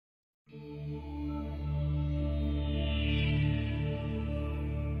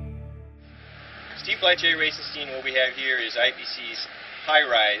Steve Blight, J.Racenstein. What we have here is IPC's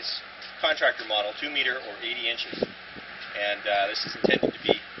HighRise contractor model, 2 meter or 80 inches. And this is intended to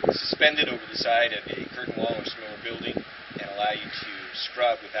be suspended over the side of a curtain wall or similar building and allow you to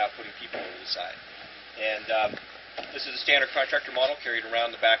scrub without putting people over the side. And this is a standard contractor model carried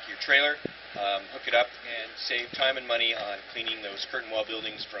around the back of your trailer. Hook it up and save time and money on cleaning those curtain wall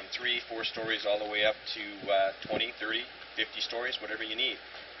buildings from 3, 4 stories all the way up to 20, 30, 50 stories, whatever you need.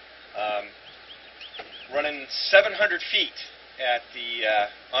 Running 700 feet at the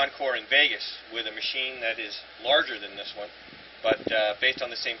Encore in Vegas with a machine that is larger than this one, but based on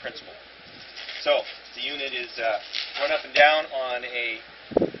the same principle. So the unit is run up and down on a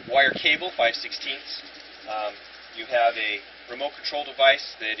wire cable, 5/16. You have a remote control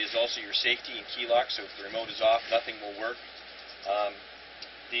device that is also your safety and key lock, so if the remote is off, nothing will work.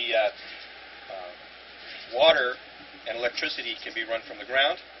 The water and electricity can be run from the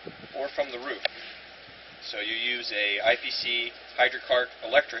ground or from the roof. So you use a IPC hydrocart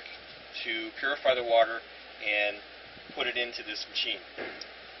electric to purify the water and put it into this machine.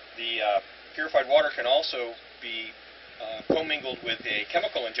 The purified water can also be commingled with a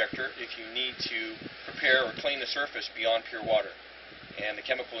chemical injector if you need to prepare or clean the surface beyond pure water. And the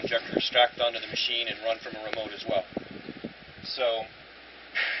chemical injector is strapped onto the machine and run from a remote as well. So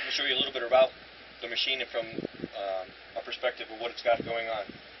let me show you a little bit about the machine from a perspective of what it's got going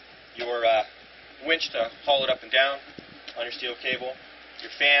on. Your winch to haul it up and down on your steel cable, your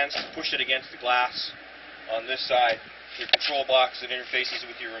fans to push it against the glass on this side, your control box that interfaces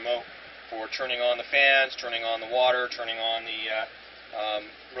with your remote for turning on the fans, turning on the water, turning on the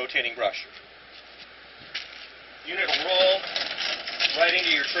rotating brush. Unit will roll right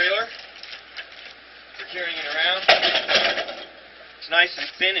into your trailer for carrying it around. It's nice and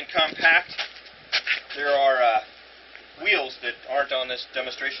thin and compact. There are wheels that aren't on this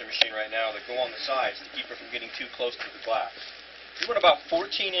demonstration machine right now that go on the sides to keep it from getting too close to the glass. You want about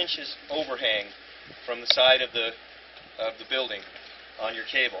 14 inches overhang from the side of the building on your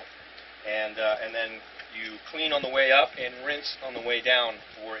cable, and then you clean on the way up and rinse on the way down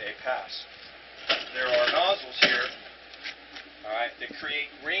for a pass. There are nozzles here, all right, that create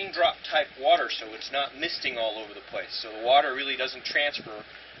raindrop type water, so it's not misting all over the place. So the water really doesn't transfer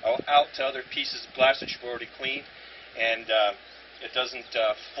out to other pieces of glass that you've already cleaned, and it doesn't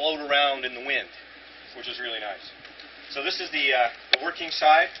float around in the wind, which is really nice. So this is the working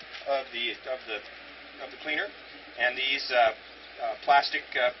side of the cleaner, and these plastic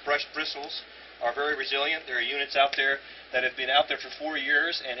brush bristles are very resilient. There are units out there that have been out there for 4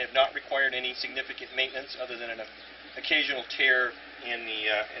 years and have not required any significant maintenance other than an occasional tear in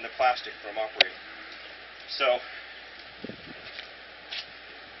the plastic from operating. So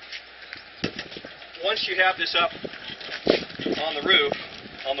once you have this up on the roof,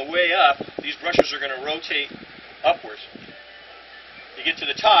 on the way up, these brushes are going to rotate upwards. You get to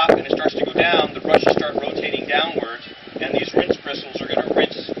the top and it starts to go down, the brushes start rotating downwards, and these rinse bristles are going to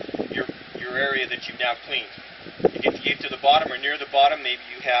rinse your area that you've now cleaned. You get to the bottom or near the bottom, maybe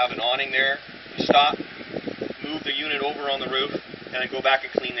you have an awning there, you stop, move the unit over on the roof, and then go back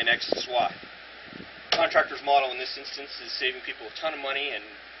and clean the next swath. The contractor's model in this instance is saving people a ton of money and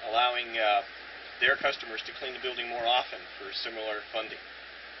allowing their customers to clean the building more often for similar funding.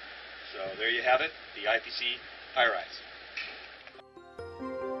 So there you have it, the IPC HighRise.